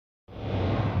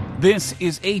This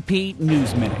is AP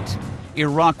News Minute.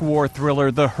 Iraq war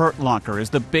thriller The Hurt Locker is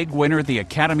the big winner at the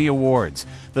Academy Awards.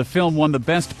 The film won the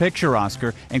Best Picture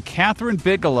Oscar, and Catherine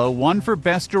Bigelow won for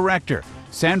Best Director.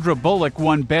 Sandra Bullock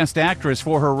won Best Actress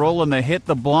for her role in the hit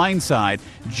The Blind Side.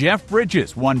 Jeff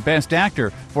Bridges won Best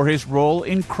Actor for his role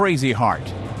in Crazy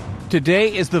Heart.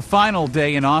 Today is the final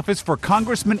day in office for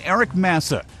Congressman Eric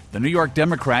Massa. The New York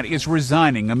Democrat is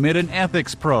resigning amid an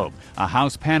ethics probe. A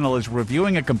House panel is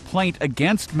reviewing a complaint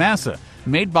against Massa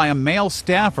made by a male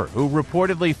staffer who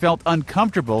reportedly felt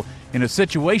uncomfortable in a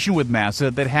situation with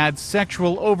Massa that had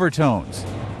sexual overtones.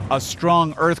 A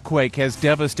strong earthquake has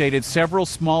devastated several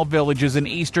small villages in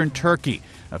eastern Turkey.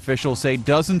 Officials say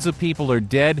dozens of people are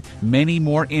dead, many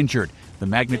more injured. The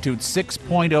magnitude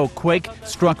 6.0 quake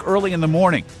struck early in the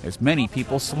morning as many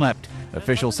people slept.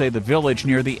 Officials say the village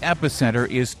near the epicenter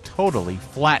is totally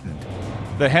flattened.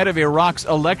 The head of Iraq's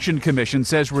election commission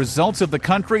says results of the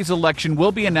country's election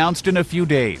will be announced in a few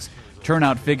days.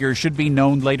 Turnout figures should be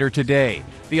known later today.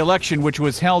 The election, which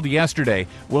was held yesterday,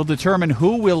 will determine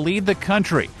who will lead the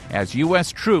country as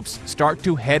U.S. troops start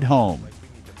to head home.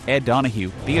 Ed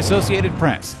Donahue, The Associated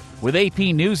Press, with AP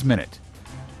News Minute.